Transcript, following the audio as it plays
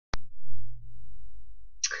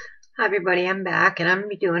Hi everybody, I'm back and I'm going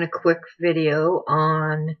to be doing a quick video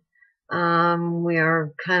on we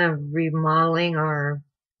are kind of remodeling our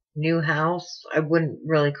new house. I wouldn't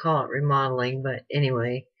really call it remodeling, but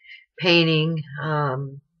anyway, painting.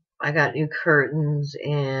 I got new curtains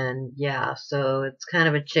and yeah, so it's kind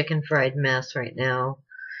of a chicken fried mess right now.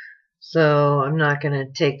 So I'm not going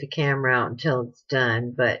to take the camera out until it's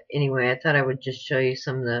done, but anyway, I thought I would just show you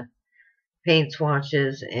some of the paint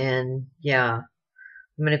swatches and yeah.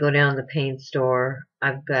 I'm going to go down to the paint store.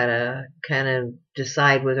 I've got to kind of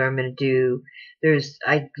decide whether I'm going to do,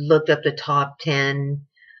 I looked up the top 10.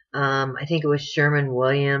 I think it was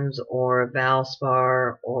Sherwin-Williams or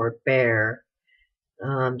Valspar or Behr.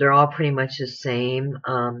 They're all pretty much the same.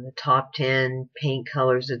 The top 10 paint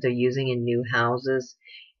colors that they're using in new houses.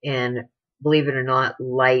 And believe it or not,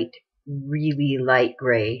 really light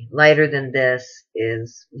gray. Lighter than this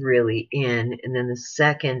is really in. And then the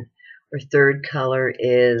second or third color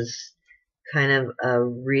is kind of a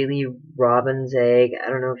really robin's egg. I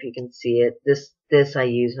don't know if you can see it. This I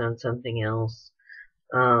used on something else.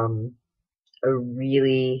 A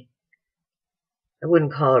really, I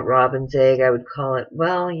wouldn't call it robin's egg. I would call it,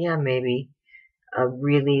 well, yeah, maybe a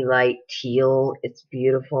really light teal. It's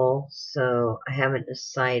beautiful. So I haven't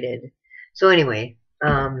decided. So anyway,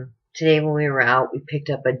 today when we were out, we picked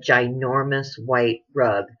up a ginormous white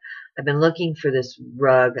rug. I've been looking for this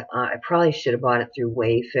rug. I probably should have bought it through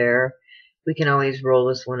Wayfair. We can always roll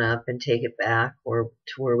this one up and take it back or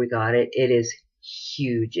to where we got it. It is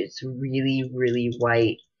huge. It's really, really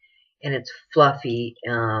white and it's fluffy.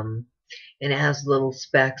 And it has little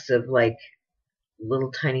specks of like little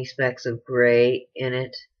tiny specks of gray in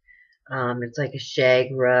it. It's like a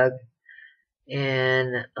shag rug.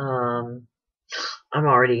 And I'm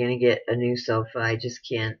already going to get a new sofa. I just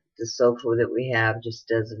can't. The sofa that we have just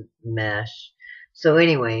doesn't mesh. So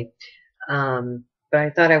anyway, but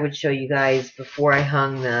I thought I would show you guys before I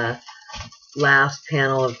hung the last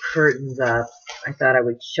panel of curtains up. I thought I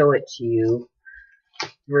would show it to you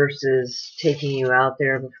versus taking you out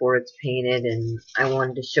there before it's painted, and I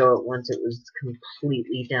wanted to show it once it was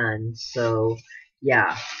completely done. So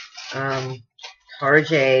yeah,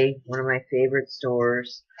 Target, one of my favorite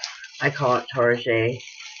stores. I call it Target.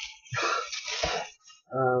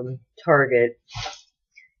 Target.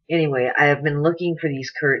 Anyway, I have been looking for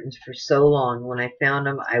these curtains for so long. When I found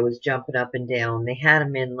them, I was jumping up and down. They had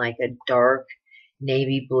them in like a dark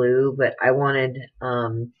navy blue, but I wanted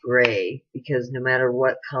gray because no matter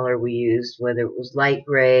what color we used, whether it was light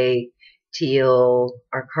gray, teal,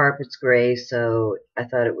 our carpet's gray, so I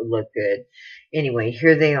thought it would look good. Anyway,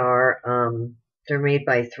 here they are. They're made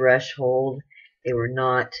by Threshold. They were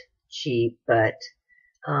not cheap, but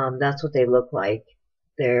that's what they look like.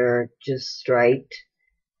 They're just striped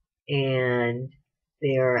and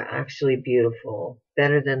they are actually beautiful.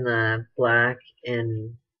 Better than the black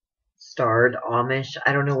and starred Amish.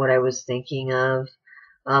 I don't know what I was thinking of.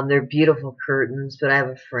 They're beautiful curtains, but I have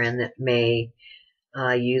a friend that may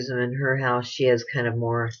use them in her house. She has kind of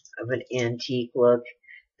more of an antique look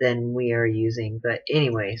than we are using. But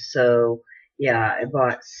anyway, so yeah, I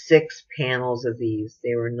bought 6 panels of these.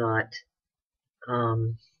 They were not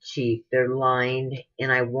cheap. They're lined,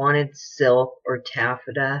 and I wanted silk or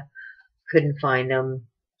taffeta. Couldn't find them,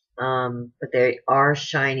 but they are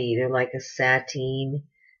shiny. They're like a sateen.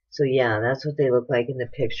 So yeah, that's what they look like in the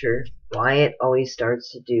picture. Wyatt always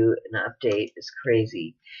starts to do an update. It's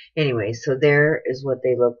crazy. Anyway, so there is what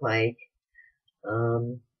they look like.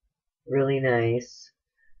 Really nice.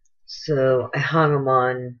 So I hung them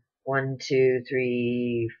on 1, 2,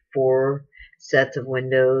 3, 4 sets of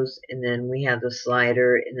windows, and then we have the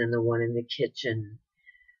slider, and then the one in the kitchen.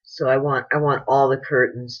 So I want all the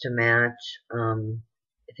curtains to match.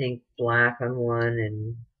 I think black on one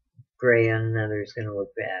and gray on another is going to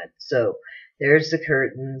look bad. So there's the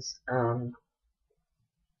curtains.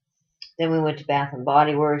 Then we went to Bath and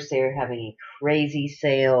Body Works. They were having a crazy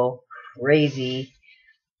sale,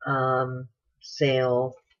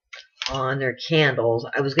 sale on their candles.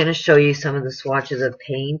 I was going to show you some of the swatches of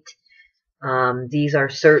paint. These are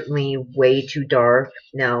certainly way too dark.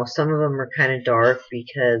 Now, some of them are kind of dark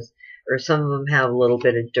because, or some of them have a little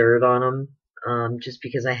bit of dirt on them, just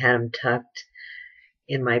because I had them tucked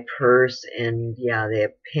in my purse, and yeah, they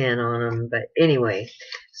have pen on them. But anyway,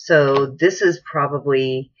 so this is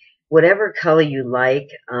probably whatever color you like.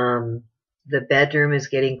 The bedroom is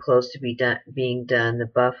getting close to being done. The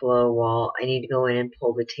buffalo wall, I need to go in and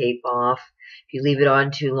pull the tape off. If you leave it on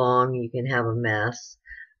too long, you can have a mess.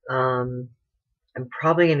 I'm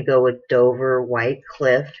probably going to go with Dover White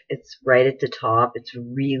Cliff. It's right at the top. It's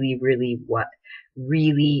really, really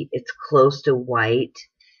it's close to white.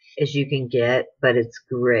 as you can get, but it's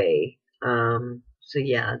gray. So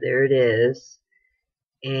yeah, there it is.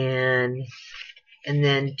 And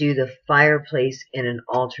then do the fireplace in an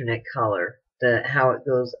alternate color, how it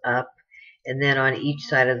goes up. And then on each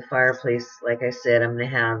side of the fireplace, like I said, I'm going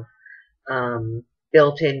to have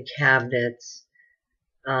built-in cabinets,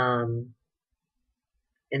 and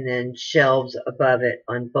then shelves above it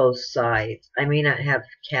on both sides. I may not have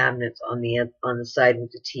cabinets on the side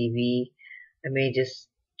with the TV. I may just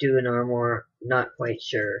do an armoire, not quite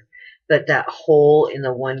sure. But that hole in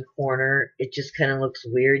the one corner, it just kind of looks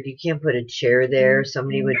weird. You can't put a chair there.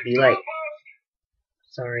 Somebody would be like,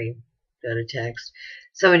 sorry, got a text.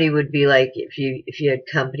 Somebody would be like, if you had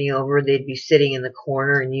company over, they'd be sitting in the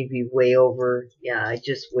corner and you'd be way over. Yeah, it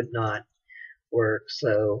just would not work.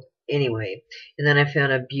 So anyway, and then I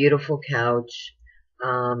found a beautiful couch.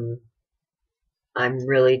 I'm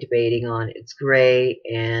really debating on. It's gray,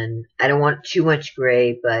 and I don't want too much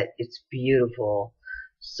gray, but it's beautiful.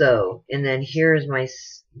 So, and then here's my,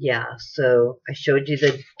 yeah, so I showed you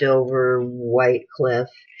the Dover White Cliff,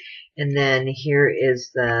 and then here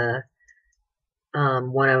is the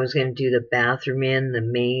one I was going to do the bathroom in, the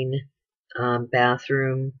main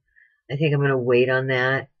bathroom. I think I'm going to wait on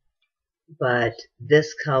that. But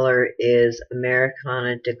this color is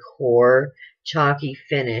Americana Decor Chalky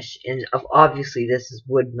Finish, and obviously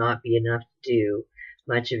would not be enough to do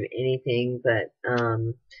much of anything, but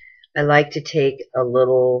I like to take a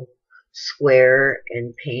little square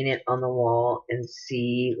and paint it on the wall and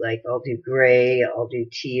see, like, I'll do gray, I'll do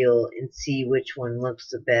teal, and see which one looks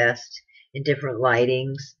the best in different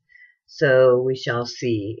lightings. So we shall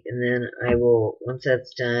see, and then I will, once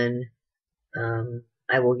that's done,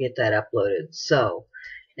 I will get that uploaded. So,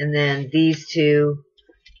 and then these two,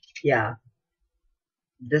 yeah,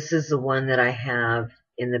 this is the one that I have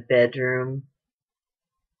in the bedroom.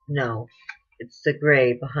 No, it's the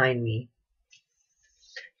gray behind me.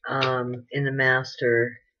 In the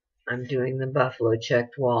master, I'm doing the buffalo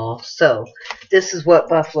checked wall. So, this is what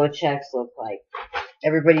buffalo checks look like.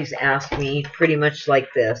 Everybody's asked me pretty much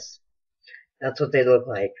like this. That's what they look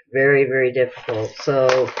like. Very, very difficult.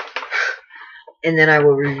 So, and then I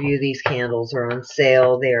will review these candles. Are on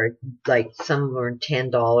sale. They are like, some of them are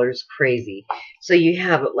 $10. Crazy. So you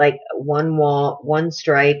have like one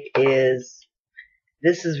stripe is,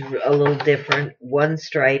 this is a little different. One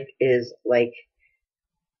stripe is like,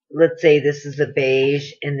 let's say this is a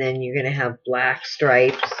beige, and then you're going to have black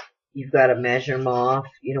stripes. You've got to measure them off.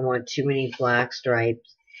 You don't want too many black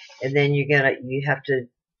stripes. And then you have to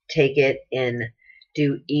take it and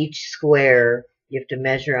do each square. You have to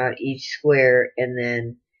measure out each square, and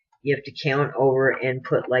then you have to count over and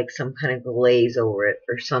put like some kind of glaze over it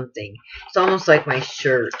or something. It's almost like my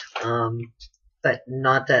shirt, but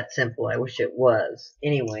not that simple. I wish it was.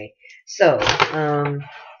 Anyway, so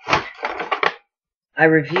I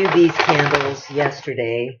reviewed these candles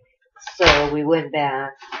yesterday, so we went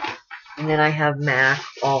back, and then I have Mac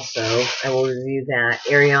also. I will review that.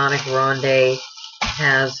 Ariana Grande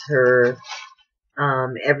has her,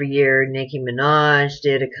 every year Nicki Minaj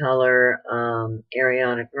did a color,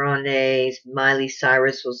 Ariana Grande's, Miley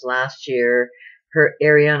Cyrus was last year. Her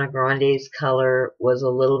Ariana Grande's color was a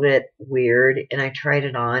little bit weird, and I tried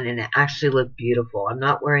it on, and it actually looked beautiful. I'm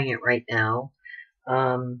not wearing it right now.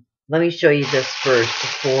 Let me show you this first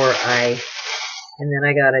before and then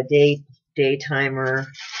I got a day timer.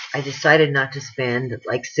 I decided not to spend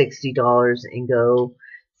like $60 and go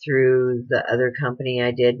through the other company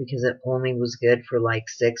I did, because it only was good for like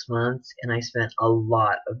 6 months, and I spent a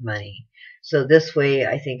lot of money. So this way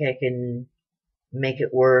I think I can make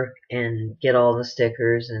it work and get all the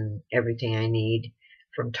stickers and everything I need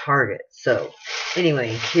from Target. So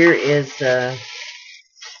anyway, here is the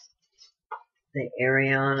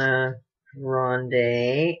Ariana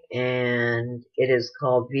Grande, and it is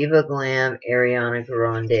called Viva Glam Ariana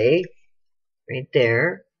Grande, right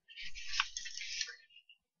there.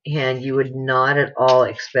 And you would not at all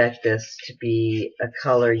expect this to be a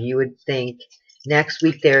color. You would think next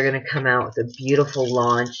week they're going to come out with a beautiful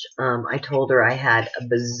launch. I told her I had a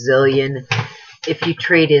bazillion. If you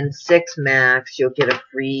trade in 6 Macs, you'll get a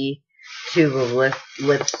free tube of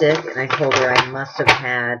lipstick, and I told her I must have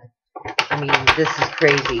had, I mean, this is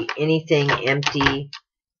crazy. Anything empty,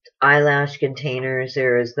 eyelash containers,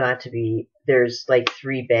 there's like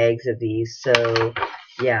 3 bags of these. So,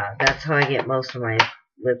 yeah, that's how I get most of my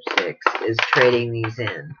lipsticks, is trading these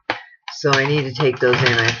in. So I need to take those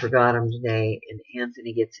in. I forgot them today, and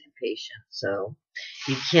Anthony gets impatient. So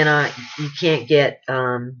you can't get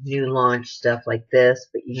new launch stuff like this,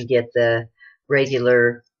 but you can get the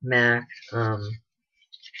regular Mac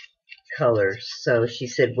colors. So she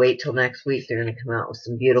said, wait till next week. They're going to come out with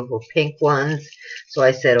some beautiful pink ones. So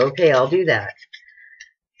I said, okay, I'll do that.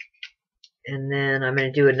 And then I'm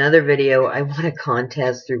going to do another video. I won a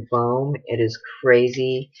contest through Bohm. It is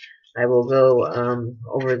crazy. I will go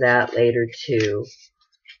over that later too.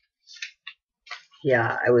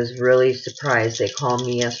 Yeah, I was really surprised. They called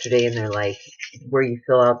me yesterday and they're like, where you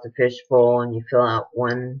fill out the fishbowl and you fill out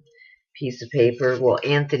one piece of paper. Well,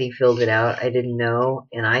 Anthony filled it out. I didn't know.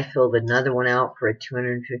 And I filled another one out for a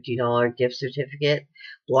 $250 gift certificate.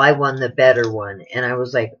 Well, I won the better one. And I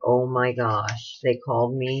was like, oh my gosh. They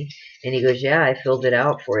called me and he goes, yeah, I filled it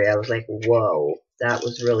out for you. I was like, whoa, that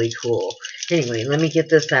was really cool. Anyway, let me get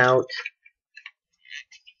this out.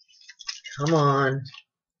 Come on.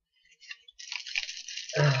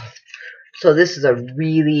 Ugh. So this is a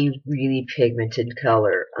really, really pigmented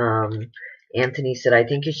color. Anthony said, I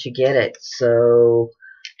think you should get it. So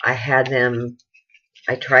I had them,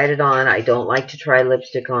 I tried it on. I don't like to try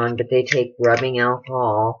lipstick on, but they take rubbing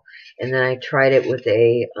alcohol. And then I tried it with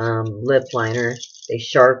a lip liner. They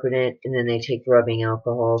sharpen it, and then they take rubbing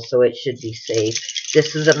alcohol, so it should be safe.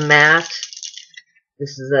 This is a matte.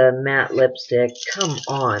 This is a matte lipstick. Come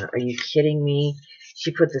on, are you kidding me?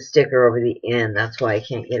 She put the sticker over the end. That's why I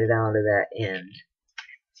can't get it out of that end.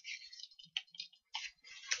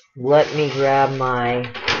 Let me grab my,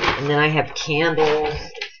 and then I have candles. It's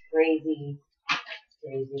crazy,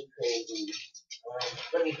 crazy, crazy.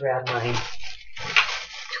 Let me grab my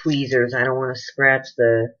tweezers. I don't want to scratch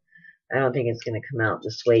the, I don't think it's going to come out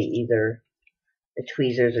this way either. The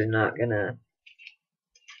tweezers are not going to,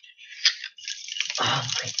 oh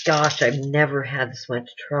my gosh, I've never had this much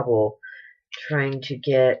trouble trying to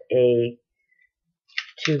get a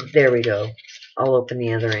tube. There we go. I'll open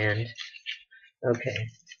the other end. Okay.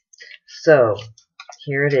 So,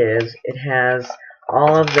 here it is. It has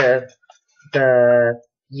all of the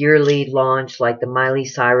yearly launch, like the Miley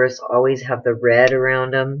Cyrus, always have the red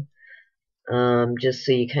around them, just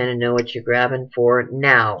so you kind of know what you're grabbing for.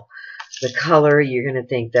 Now, the color, you're going to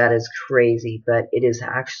think that is crazy, but it is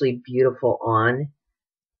actually beautiful on.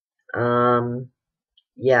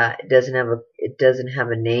 Yeah, it doesn't have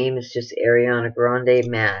a name. It's just Ariana Grande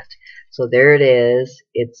Matte. So there it is.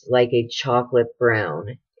 It's like a chocolate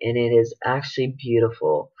brown, and it is actually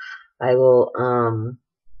beautiful. I will,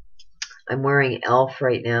 I'm wearing e.l.f.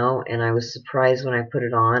 right now, and I was surprised when I put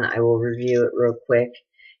it on. I will review it real quick.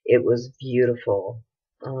 It was beautiful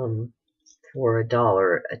for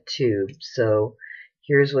 $1 a tube. So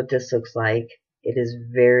here's what this looks like. It is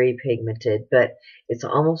very pigmented, but it's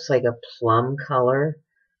almost like a plum color.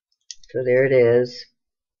 So there it is.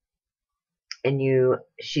 And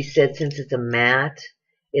she said since it's a matte,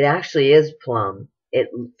 it actually is plum.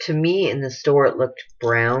 To me in the store it looked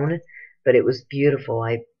brown, but it was beautiful.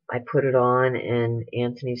 I put it on and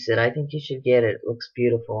Anthony said, I think you should get it. It looks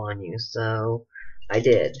beautiful on you. So I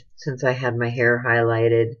did. Since I had my hair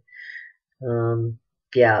highlighted,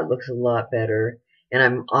 yeah, it looks a lot better. And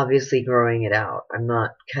I'm obviously growing it out. I'm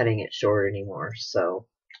not cutting it short anymore. So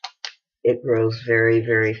it grows very,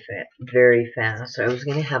 very fast. So I was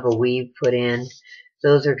going to have a weave put in.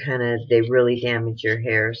 Those are kind of, they really damage your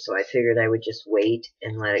hair. So I figured I would just wait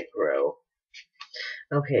and let it grow.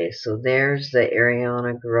 Okay, so there's the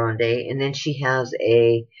Ariana Grande, and then she has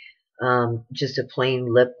a just a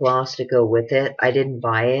plain lip gloss to go with it. I didn't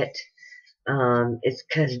buy it. It's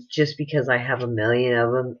just because I have a million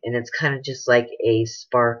of them, and it's kind of just like a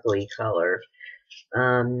sparkly color.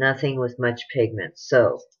 Nothing with much pigment.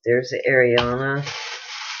 So there's the Ariana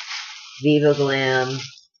Viva Glam.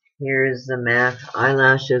 Here's the MAC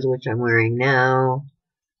eyelashes, which I'm wearing now.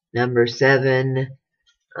 Number 7.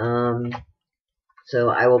 So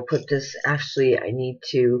I will put this, actually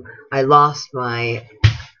I lost I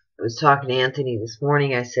was talking to Anthony this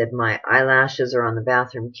morning. I said my eyelashes are on the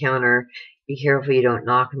bathroom counter. Be careful you don't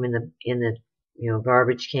knock them in the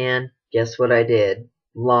garbage can. Guess what I did?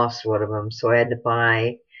 Lost one of them. So I had to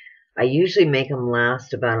buy, I usually make them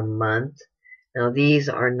last about a month. Now these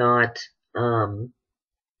are not,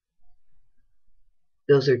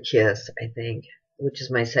 those are Kiss, I think, which is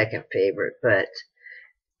my second favorite, but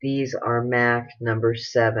these are MAC number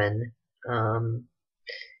 7.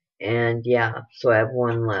 And yeah, so I have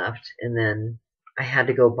one left. And then I had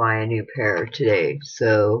to go buy a new pair today.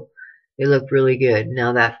 So they look really good.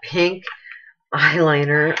 Now that pink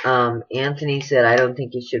eyeliner, Anthony said, I don't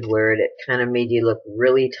think you should wear it. It kind of made you look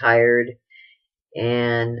really tired.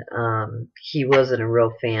 And he wasn't a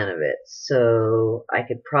real fan of it. So I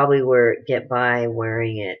could probably get by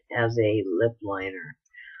wearing it as a lip liner.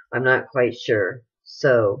 I'm not quite sure.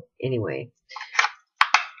 So anyway,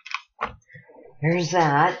 There's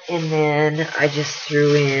that. And then I just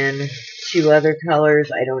threw in 2 other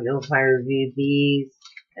colors. I don't know if I reviewed these.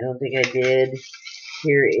 I don't think I did.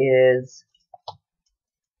 Here is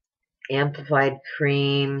Amplified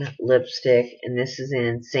Cream lipstick, and this is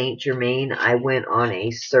in Saint Germain. I went on a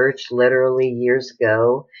search literally years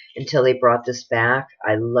ago until they brought this back.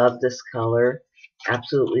 I love this color.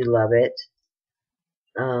 Absolutely love it.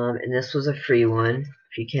 And this was a free one.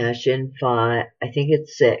 If you cash in 5, I think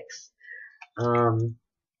it's 6. Let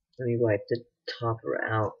me wipe the top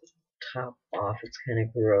off. It's kind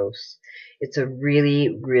of gross. It's a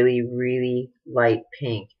really, really, really light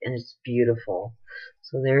pink, and it's beautiful.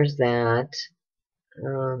 So there's that.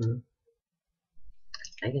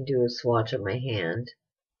 I can do a swatch of my hand.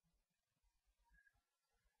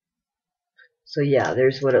 So yeah,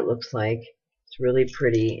 there's what it looks like. It's really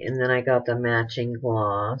pretty. And then I got the matching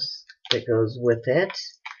gloss that goes with it.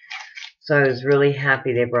 So I was really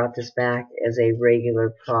happy they brought this back as a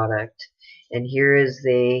regular product. And here is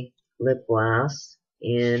the lip gloss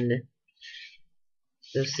in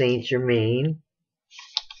the Saint Germain.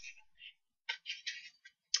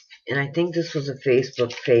 And I think this was a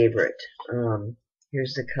Facebook favorite.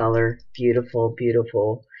 Here's the color. Beautiful,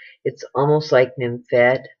 beautiful. It's almost like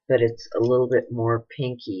Nymphette, but it's a little bit more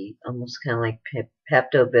pinky. Almost kind of like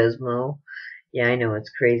Pepto-Bismol. Yeah, I know,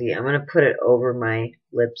 it's crazy. I'm going to put it over my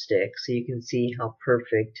lipstick so you can see how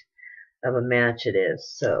perfect of a match it is.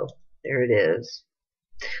 So, there it is.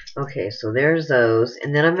 Okay, so there's those.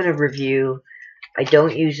 And then I'm going to review. I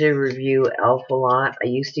don't usually review e.l.f. a lot. I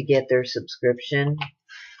used to get their subscription.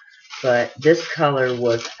 But this color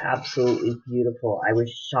was absolutely beautiful. I was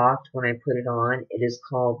shocked when I put it on. It is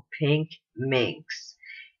called Pink Minx.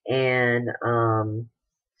 And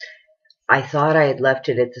I thought I had left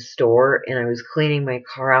it at the store, and I was cleaning my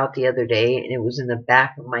car out the other day, and it was in the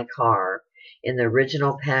back of my car in the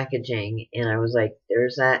original packaging. And I was like,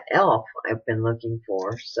 there's that e.l.f. I've been looking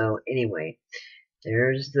for. So anyway,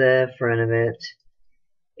 there's the front of it.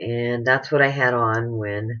 And that's what I had on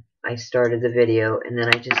when I started the video, and then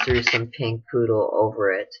I just threw some pink poodle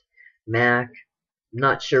over it. Mac,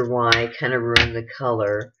 not sure why, kind of ruined the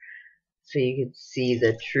color so you could see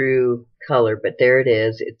the true color, but there it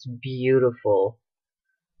is. It's beautiful.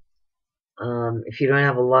 If you don't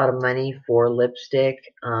have a lot of money for lipstick,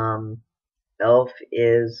 e.l.f.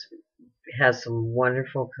 has some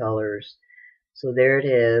wonderful colors. So there it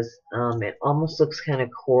is. It almost looks kind of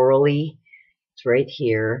corally. It's right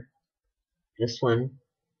here. This one.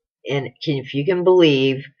 And if you can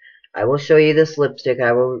believe, I will show you this lipstick.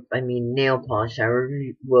 I mean nail polish. I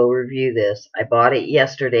will review this. I bought it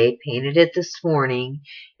yesterday, painted it this morning,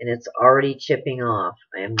 and it's already chipping off.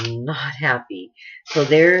 I am not happy. So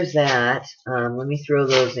there's that. Let me throw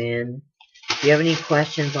those in. If you have any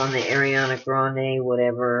questions on the Ariana Grande,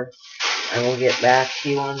 whatever, I will get back to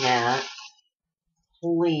you on that.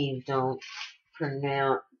 Please don't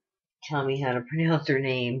tell me how to pronounce her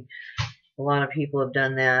name. A lot of people have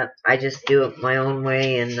done that. I just do it my own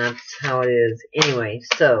way, and that's how it is. Anyway,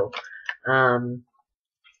 so I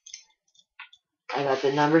got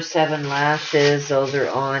the number 7 lashes. Those are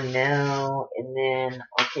on now. And then,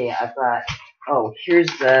 okay, I've got,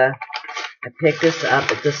 I picked this up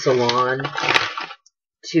at the salon.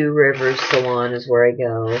 Two Rivers Salon is where I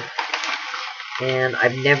go. And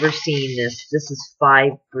I've never seen this. This is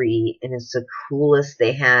 5 free, and it's the coolest.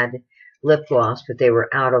 They had lip gloss, but they were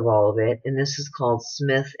out of all of it. And this is called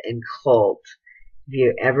Smith and Colt. Have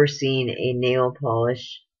you ever seen a nail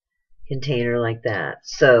polish container like that?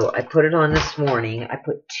 So I put it on this morning. I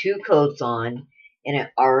put 2 coats on, and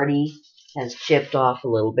it already has chipped off a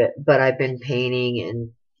little bit. But I've been painting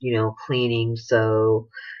and, cleaning, so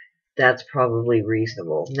that's probably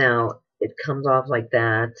reasonable. Now, it comes off like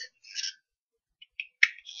that.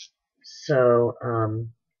 So,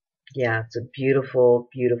 yeah, it's a beautiful,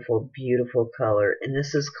 beautiful, beautiful color. And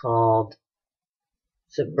this is called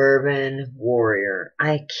Suburban Warrior.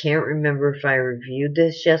 I can't remember if I reviewed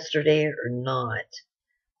this yesterday or not.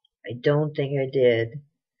 I don't think I did.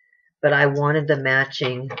 But I wanted the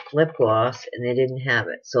matching lip gloss, and they didn't have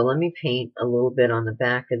it. So let me paint a little bit on the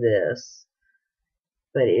back of this.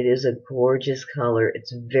 But it is a gorgeous color.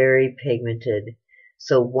 It's very pigmented.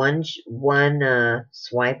 So one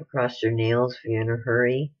swipe across your nails if you're in a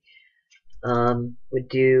hurry would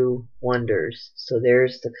do wonders. So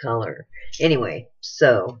there's the color. Anyway,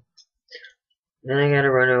 so then I gotta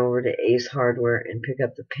run over to Ace Hardware and pick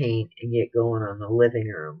up the paint and get going on the living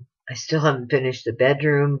room. I still haven't finished the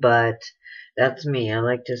bedroom, but that's me. I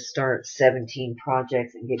like to start 17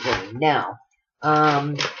 projects and get going. Now,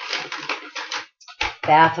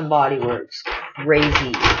 Bath and Body Works.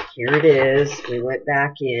 Crazy. Here it is. We went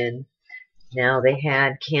back in. Now they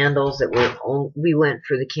had candles that were we went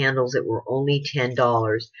for the candles that were only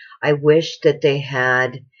 $10. I wish that they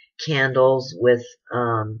had candles with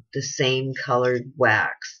the same colored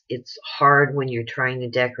wax. It's hard when you're trying to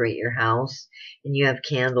decorate your house and you have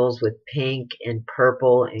candles with pink and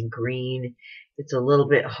purple and green. It's a little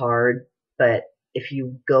bit hard, but if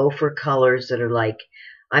you go for colors that are like,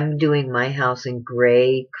 I'm doing my house in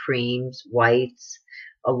gray, creams, whites,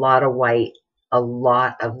 a lot of white, a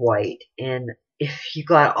lot of white. And if you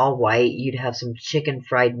got all white, you'd have some chicken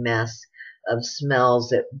fried mess of smells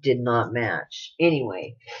that did not match.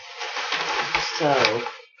 Anyway, so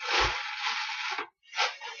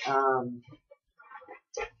um,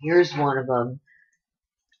 here's one of them.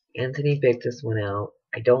 Anthony picked this one out.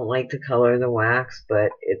 I don't like the color of the wax,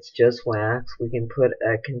 but it's just wax. We can put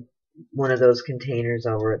one of those containers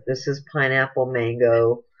over it. This is pineapple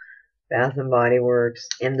mango, Bath and Body Works,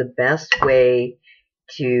 and the best way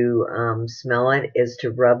to smell it is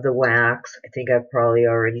to rub the wax. I think I've probably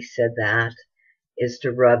already said that, is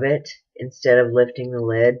to rub it instead of lifting the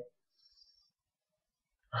lid.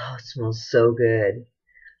 Oh, it smells so good.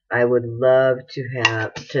 I would love to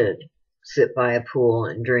sit by a pool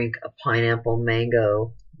and drink a pineapple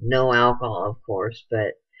mango. No alcohol, of course,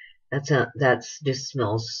 but that's just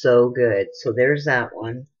smells so good. So there's that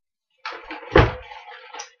one.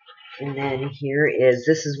 And then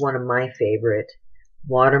this is one of my favorite.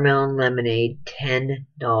 Watermelon lemonade, $10.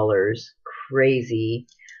 Crazy.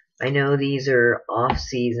 I know these are off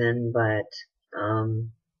season, but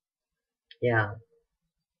yeah.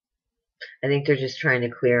 I think they're just trying to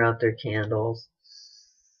clear out their candles.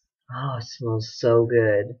 Oh, it smells so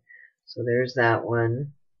good. So there's that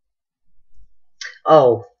one.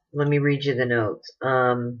 Oh, let me read you the notes.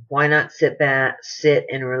 Why not sit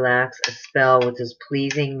and relax a spell with this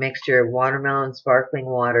pleasing mixture of watermelon, sparkling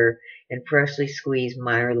water, and freshly squeezed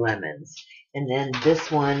Meyer lemons. And then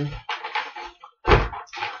this one,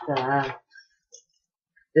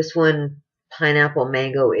 pineapple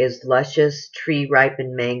mango, is luscious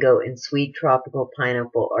tree-ripened mango and sweet tropical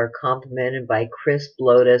pineapple are complemented by crisp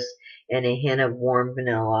lotus and a hint of warm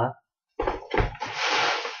vanilla. And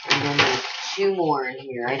then there's two more in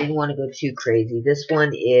here. I didn't want to go too crazy. This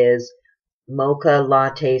one is mocha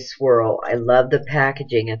latte swirl. I love the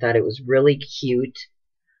packaging. I thought it was really cute.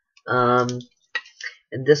 And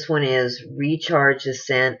this one is recharge the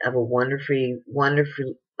scent of a wonderfully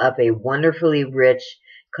rich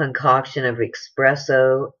concoction of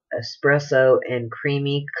espresso, and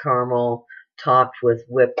creamy caramel topped with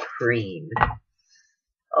whipped cream.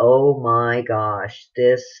 Oh my gosh,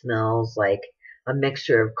 this smells like a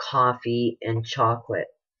mixture of coffee and chocolate.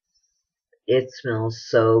 It smells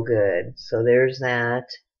so good. So there's that.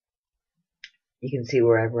 You can see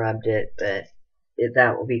where I've rubbed it, but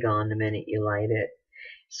that will be gone the minute you light it.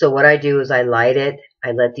 So what I do is I light it,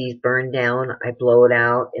 I let these burn down, I blow it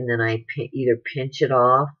out, and then I either pinch it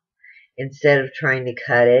off. Instead of trying to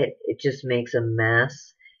cut it, it just makes a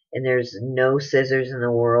mess. And there's no scissors in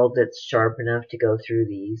the world that's sharp enough to go through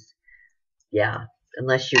these. Yeah,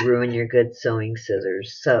 unless you ruin your good sewing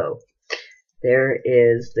scissors. So there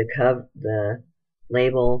is the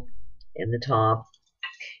label in the top.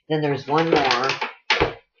 Then there's one more.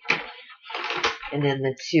 And then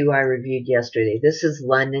the two I reviewed yesterday. This is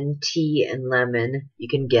London Tea and Lemon. You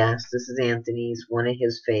can guess. This is Anthony's, one of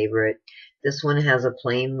his favorite. This one has a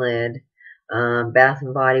plain lid. Bath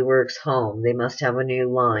and Body Works Home. They must have a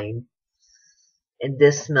new line. And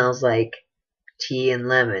this smells like tea and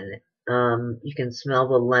lemon. You can smell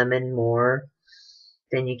the lemon more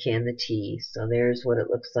than you can the tea. So there's what it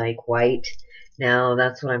looks like. White. Now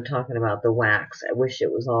that's what I'm talking about, the wax. I wish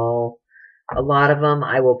it was all... A lot of them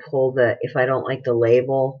I will pull if I don't like the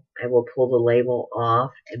label, I will pull the label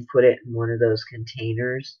off and put it in one of those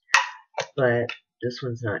containers. But this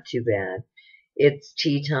one's not too bad. It's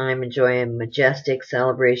tea time. Enjoy a majestic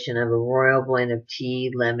celebration of a royal blend of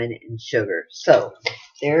tea, lemon, and sugar. So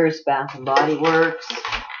there's Bath and Body Works.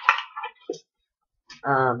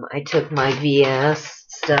 I took my VS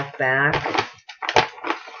stuff back.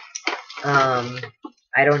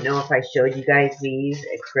 I don't know if I showed you guys these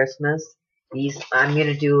at Christmas. I'm going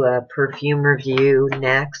to do a perfume review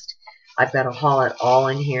next. I've got to haul it all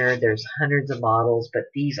in here. There's hundreds of bottles, but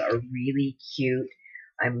these are really cute.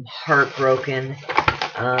 I'm heartbroken.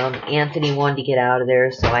 Anthony wanted to get out of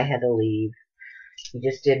there, so I had to leave. He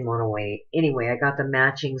just didn't want to wait. Anyway, I got the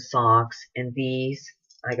matching socks, and these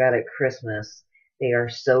I got at Christmas. They are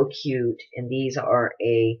so cute, and these are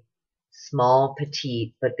a small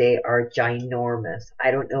petite, but they are ginormous.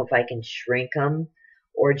 I don't know if I can shrink them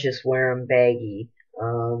or just wear them baggy.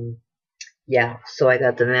 Yeah, so I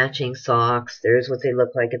got the matching socks. There's what they look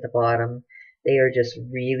like at the bottom. They are just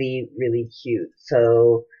really, really cute.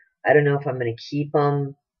 So I don't know if I'm going to keep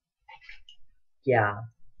them. Yeah,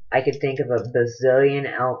 I could think of a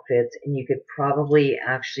bazillion outfits, and you could probably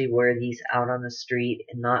actually wear these out on the street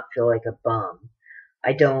and not feel like a bum.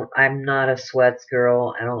 I'm not a sweats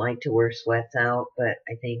girl. I don't like to wear sweats out, but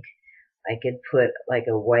I think I could put like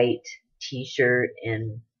a white t-shirt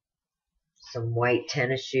and some white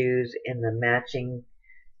tennis shoes and the matching.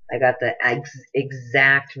 I got the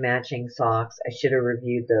exact matching socks. I should have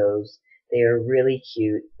reviewed those. They are really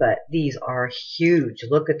cute, but these are huge.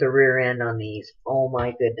 Look at the rear end on these. Oh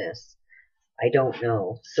my goodness. I don't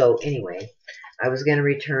know. So anyway, I was going to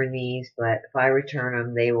return these, but if I return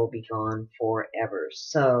them, they will be gone forever.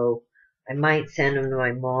 So I might send them to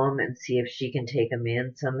my mom and see if she can take them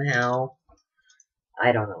in somehow.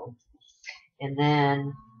 I don't know. And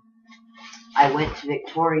then I went to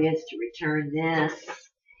Victoria's to return this.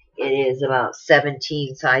 It is about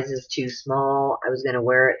 17 sizes too small. I was going to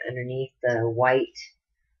wear it underneath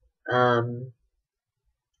um,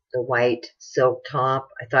 the white silk top.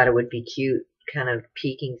 I thought it would be cute, kind of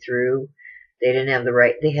peeking through. They didn't have the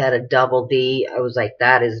right, they had a double D. I was like,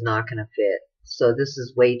 that is not going to fit. So this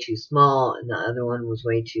is way too small, and the other one was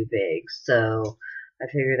way too big. So I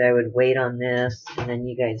figured I would wait on this, and then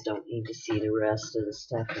you guys don't need to see the rest of the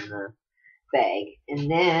stuff in the bag.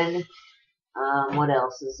 And then, what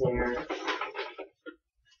else is there?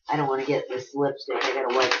 I don't want to get this lipstick. I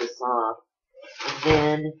gotta wipe this off. And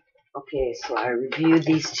then, okay, so I reviewed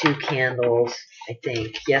these two candles, I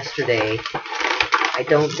think, yesterday. I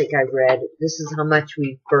don't think I read. This is how much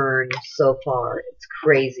we've burned so far. It's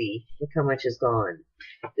crazy. Look how much is gone.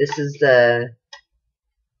 This is the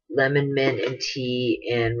lemon mint and tea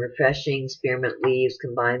and refreshing spearmint leaves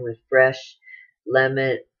combined with fresh,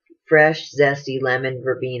 zesty lemon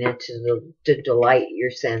verbena to delight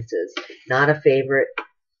your senses. Not a favorite,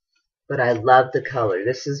 but I love the color.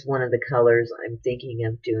 This is one of the colors I'm thinking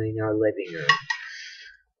of doing our living room.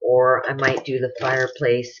 Or I might do the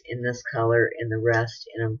fireplace in this color and the rest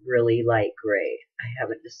in a really light gray. I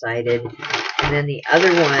haven't decided. And then the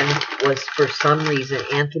other one was, for some reason,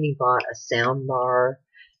 Anthony bought a sound bar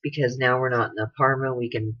because now we're not in the apartment. We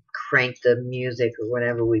can crank the music or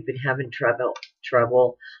whatever. We've been having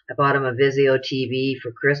trouble. I bought him a Vizio TV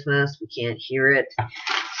for Christmas. We can't hear it.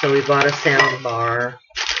 So we bought a sound bar.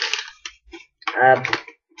 A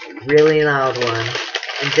really loud one.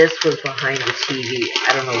 And this was behind the TV.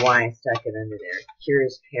 I don't know why I stuck it under there. Here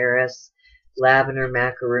is Paris, Lavender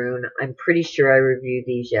Macaroon. I'm pretty sure I reviewed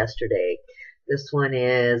these yesterday. This one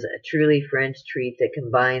is a truly French treat that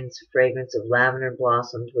combines fragrance of lavender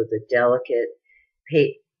blossoms with a delicate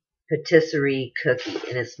patisserie cookie,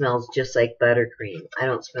 and it smells just like buttercream. I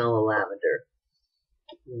don't smell the lavender.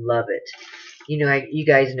 Love it. You know, you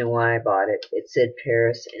guys know why I bought it. It said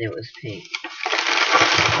Paris, and it was pink.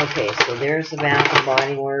 Okay, so there's the Bath and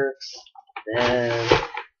Body Works.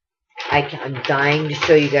 I'm dying to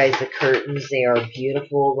show you guys the curtains. They are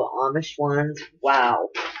beautiful. The Amish ones, wow.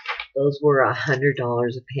 Those were $100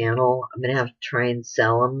 a panel. I'm going to have to try and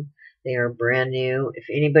sell them. They are brand new. If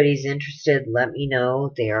anybody's interested, let me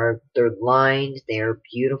know. They're lined. They are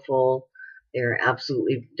beautiful. They're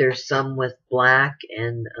absolutely, there's some with black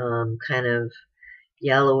and kind of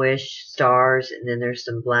yellowish stars, and then there's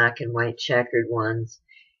some black and white checkered ones.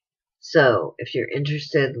 So, if you're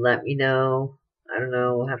interested, let me know. I don't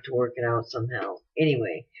know, we'll have to work it out somehow.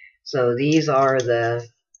 Anyway, so these are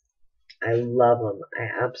I love them.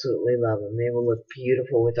 I absolutely love them. They will look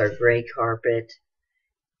beautiful with our gray carpet.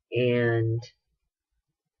 And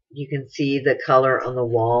you can see the color on the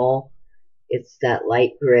wall. It's that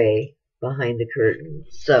light gray behind the curtain.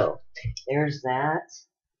 So, there's that.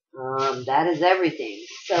 That is everything.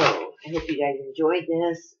 So, I hope you guys enjoyed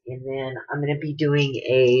this. And then I'm going to be doing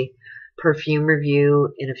a perfume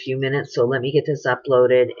review in a few minutes. So, let me get this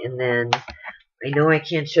uploaded. And then, I know I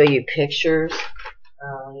can't show you pictures.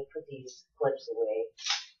 Let me put these clips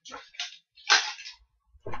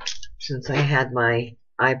away. Since I had my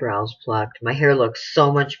eyebrows plucked, my hair looks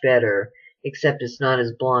so much better. Except it's not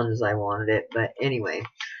as blonde as I wanted it. But anyway.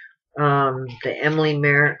 The Emily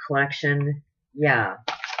Merritt collection. Yeah.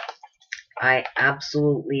 I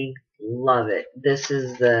absolutely love it. This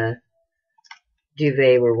is the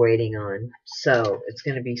duvet we're waiting on. So, it's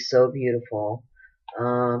going to be so beautiful.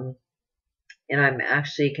 And I'm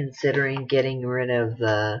actually considering getting rid of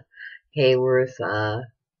the Hayworth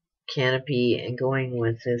canopy and going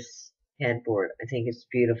with this headboard. I think it's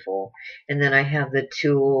beautiful. And then I have the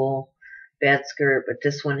tulle bed skirt, but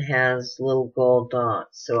this one has little gold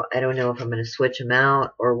dots, so I don't know if I'm going to switch them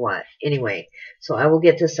out or what. Anyway, so I will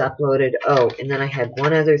get this uploaded. Oh, and then I had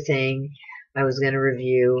one other thing I was going to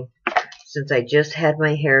review. since I just had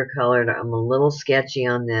my hair colored, I'm a little sketchy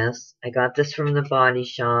on this. I got this from the body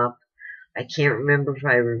shop. I can't remember if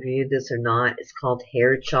I reviewed this or not. It's called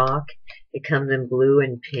Hair Chalk. It comes in blue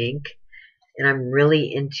and pink, and I'm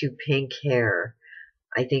really into pink hair.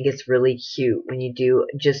 I think it's really cute when you do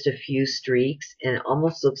just a few streaks, and it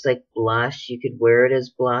almost looks like blush. You could wear it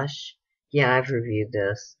as blush. Yeah, I've reviewed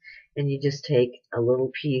this. And you just take a little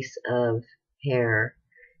piece of hair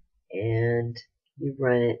and you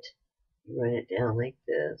run it down like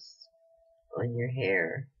this on your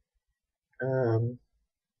hair.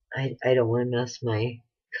 I don't want to mess my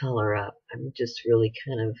color up. I'm just really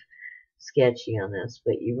kind of sketchy on this,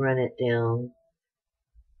 but you run it down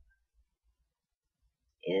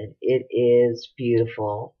and it is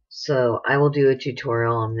beautiful. So I will do a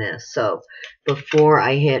tutorial on this. So before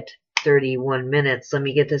I hit 31 minutes, let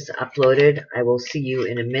me get this uploaded. I will see you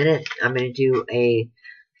in a minute. I'm going to do a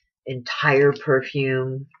entire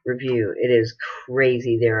perfume review. It is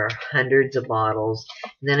crazy. There are hundreds of bottles.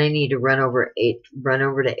 And then I need to run over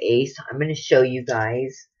to Ace. I'm going to show you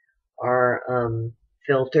guys our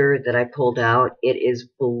filter that I pulled out. It is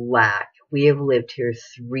black. We have lived here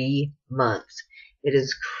 3 months. It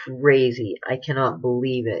is crazy. I cannot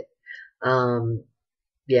believe it.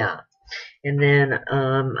 Yeah. And then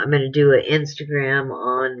I'm going to do an Instagram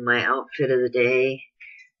on my outfit of the day.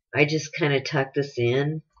 I just kind of tucked this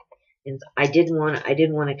in. And I didn't want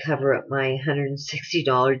to cover up my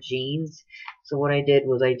 $160 jeans. So what I did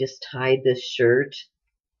was I just tied this shirt.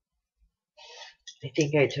 I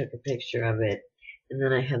think I took a picture of it. And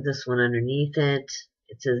then I have this one underneath it.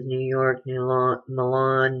 It says New York,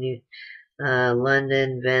 Milan,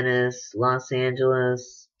 London, Venice, Los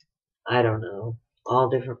Angeles. I don't know. All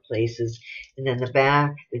different places. And then the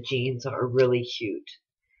back, the jeans are really cute.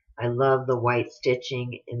 I love the white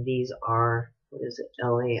stitching. And these are, what is it,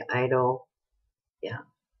 LA Idol? Yeah.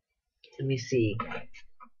 Let me see.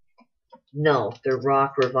 No, they're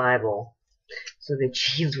Rock Revival. So the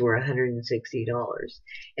jeans were $160.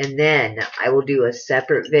 And then I will do a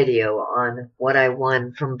separate video on what I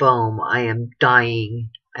won from Bohm. I am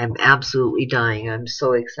dying. I'm absolutely dying. I'm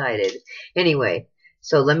so excited. Anyway,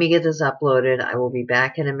 so let me get this uploaded. I will be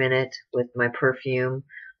back in a minute with my perfume.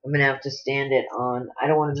 I'm going to have to stand it on. I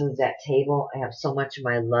don't want to move that table. I have so much of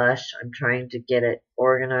my Lush. I'm trying to get it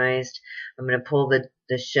organized. I'm going to pull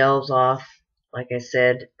the shelves off. Like I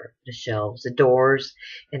said, the doors,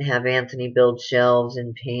 and have Anthony build shelves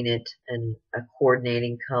and paint it in a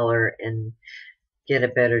coordinating color and get a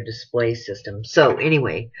better display system. So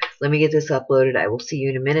anyway, let me get this uploaded. I will see you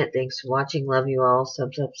in a minute. Thanks for watching. Love you all.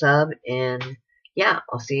 Sub. And yeah,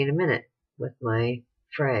 I'll see you in a minute with my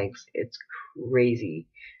frags. It's crazy.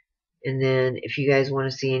 And then if you guys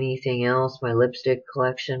want to see anything else, my lipstick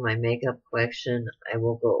collection, my makeup collection, I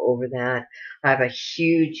will go over that. I have a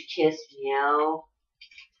huge Kiss Meow,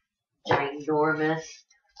 ginormous.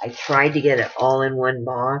 I tried to get it all in one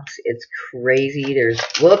box. It's crazy.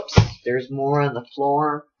 There's more on the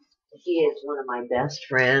floor. She is one of my best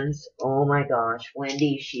friends. Oh my gosh,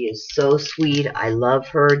 Wendy, she is so sweet. I love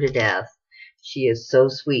her to death. She is so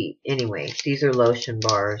sweet. Anyway, these are lotion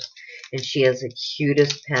bars. And she has the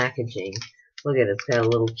cutest packaging. Look at it. It's got a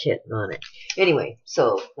little kitten on it. Anyway,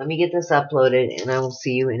 so let me get this uploaded, and I will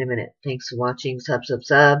see you in a minute. Thanks for watching.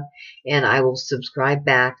 Sub. And I will subscribe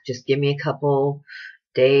back. Just give me a couple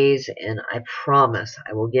days, and I promise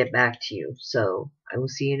I will get back to you. So I will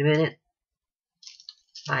see you in a minute.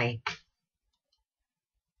 Bye.